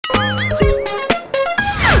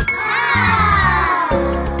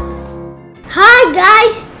Alright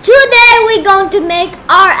guys, today we're going to make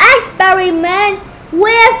our experiment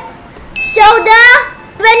with soda,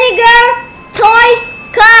 vinegar, toys,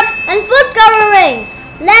 cups, and food colorings.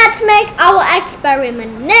 Let's make our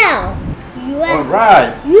experiment now.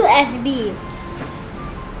 Alright. USB.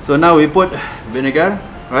 So now we put vinegar,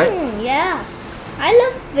 right? Yeah, I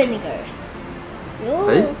love vinegars.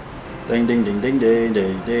 Hey. Ding ding ding ding ding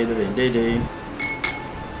ding ding ding ding ding.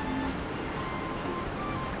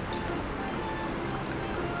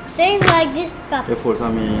 Same like this cup. Careful,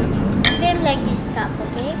 Samir. Same like this cup,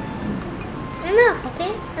 okay? Enough,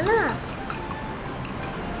 okay? Enough.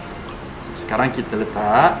 So, sekarang kita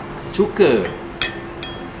letak cuka.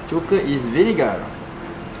 Cuka is vinegar.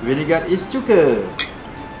 Vinegar is cuka.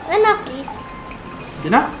 Enough, please.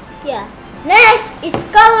 Enough? Yeah. Next is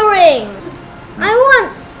coloring. I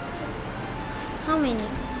want. How many?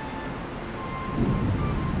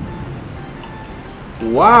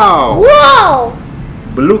 Wow. Wow!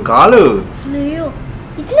 Blue color. Blue.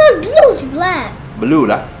 It's not blue, it's black. Blue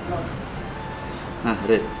lah.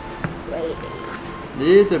 Red. Wait.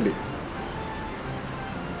 Little bit.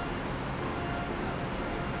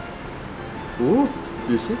 Ooh,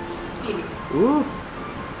 you see? Ooh.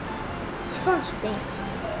 This one's pink.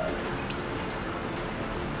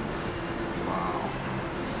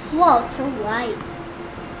 Wow, it's so light.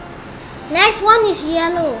 Next one is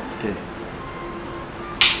yellow. Okay.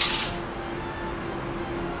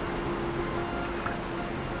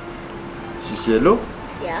 This is yellow.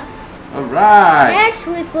 Yeah. Alright. Next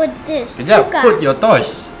we put this. Kejap, Cuka. put your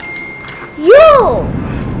toys. Yo!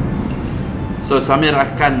 So Samir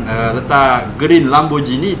akan letak green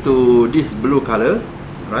Lamborghini to this blue color,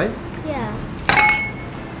 right? Yeah.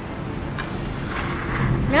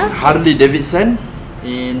 Now Harley Davidson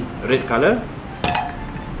in red color.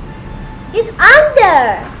 it's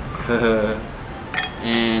under.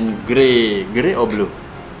 And grey or blue?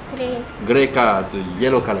 Grey. Grey car to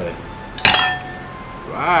yellow color.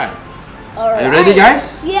 Right. Alright. Are you ready,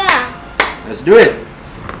 guys? Yeah. Let's do it.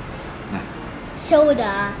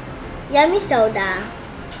 Soda. Yummy soda.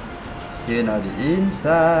 Here now the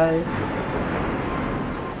inside.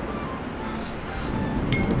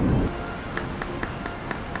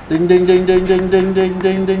 Ding ding ding ding ding ding ding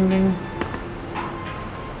ding ding ding.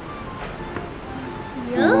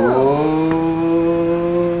 Yo.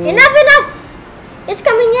 Oh. Enough! It's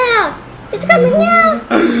coming out. It's coming out.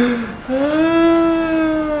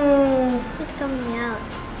 It's coming out.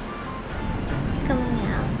 It's coming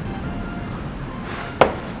out.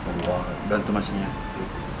 Wow, bantu masnya.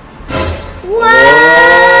 Wow!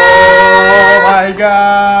 Oh my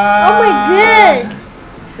god! Oh my god!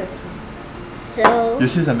 So You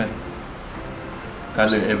see Samir?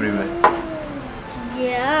 Color everywhere.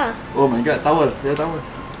 yeah. Oh my god, towel, yeah towel.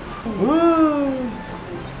 Woo!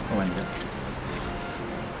 Oh my god.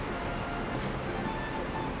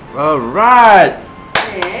 Alright.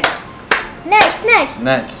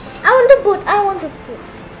 Next. I want to put.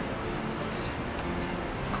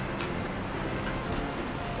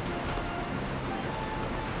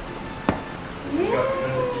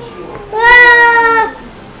 Ah!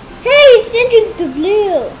 Hey, it's changing to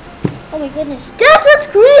blue. Oh my goodness. That's what's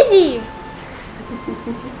crazy.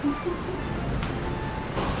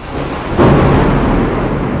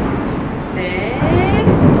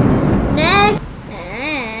 Next.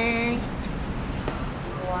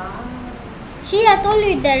 Wow. See, I told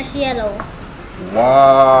you there's yellow.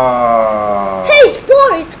 Wow. Hey, it's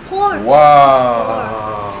pour.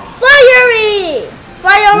 Wow. Fiery.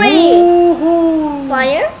 Woohoo.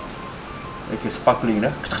 Fire. Like a sparkling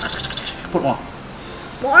dah. Put more.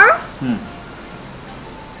 More.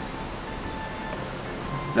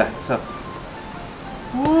 Dah, so.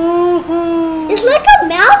 Woohoo. It's like a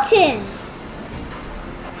mountain.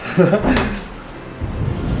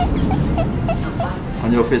 On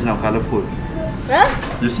your face now, colorful. Huh?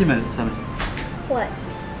 You see, man, Samir? What?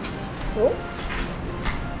 Oh.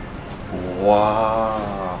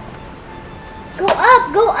 Wow.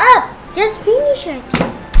 Go up. Just finish it.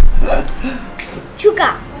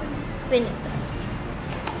 Sugar. Vinegar.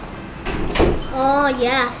 Oh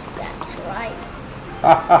yes, that's right.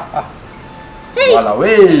 Hey,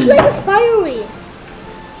 it's like a fiery.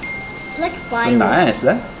 It's like a firework. Nice,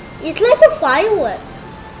 lah. It's like a firework.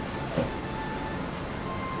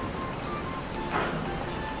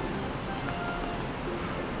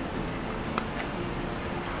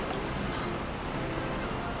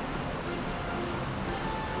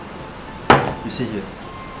 You see here.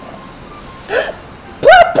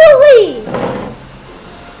 Purpley.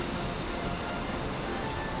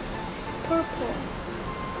 Purple.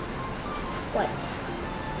 What?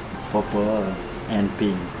 Purple and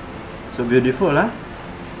pink. So beautiful, huh?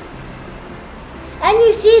 And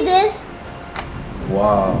you see this?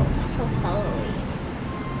 Wow. So colory.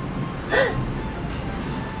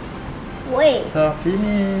 Wait. So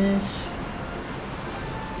finish.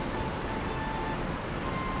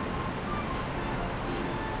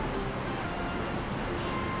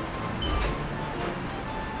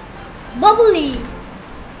 Bubbly.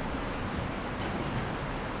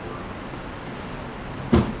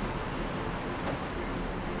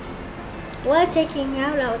 We're taking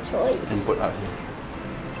out our toys. And put out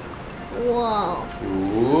here. Wow.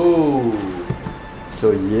 Ooh.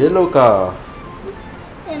 So yellow car.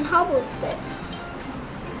 And how about this?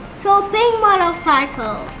 So pink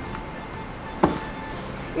motorcycle.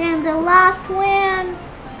 And the last one.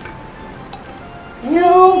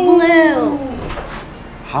 So blue.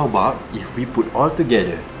 How about if we put all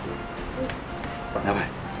together? Apa?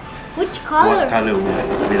 Which color? What color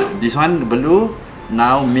will this one blue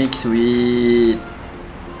now mix with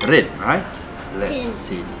red, right? Let's Pink.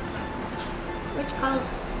 see. Which color?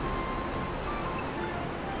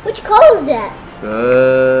 Which color is that?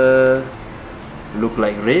 Look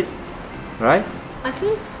like red, right? I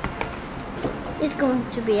think it's going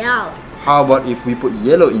to be out. How about if we put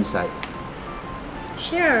yellow inside?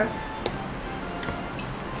 Sure.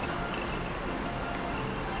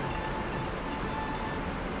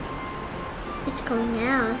 It's coming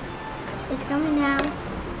out. It's coming out.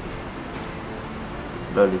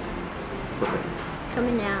 Slowly. Okay. It's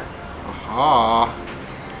coming out. Aha.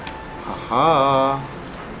 Aha.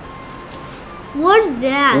 What's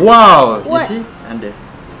that? Wow. What? You see? And there.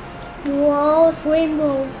 Whoa, it's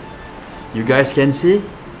rainbow. You guys can see?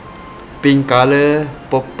 Pink color,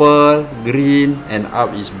 purple, green, and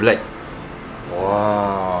up is black.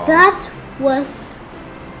 Wow. That was,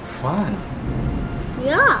 Fun.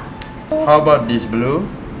 yeah. How about this blue?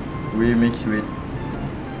 We mix with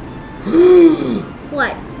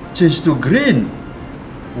What? change to green.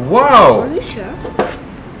 Wow. Are you sure?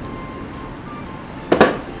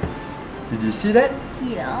 Did you see that?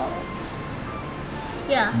 Yeah.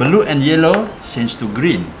 Yeah. Blue and yellow change to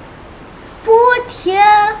green. Put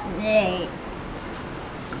here. Nay.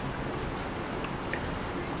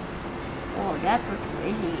 Oh, that was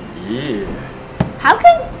crazy. Yeah. How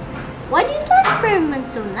can? Why is the experiment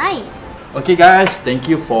so nice? Okay guys, thank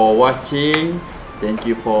you for watching. Thank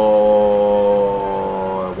you for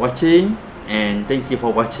watching. And thank you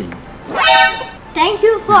for watching. Thank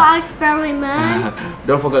you for our experiment.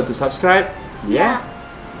 Don't forget to subscribe. Yeah.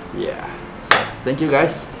 Yeah. Thank you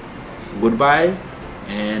guys. Goodbye.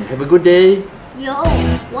 And have a good day. Yo,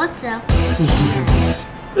 what's up?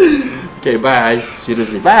 Okay, bye.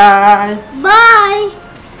 Seriously, bye. Bye.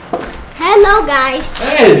 Hello, guys.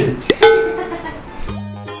 Hey!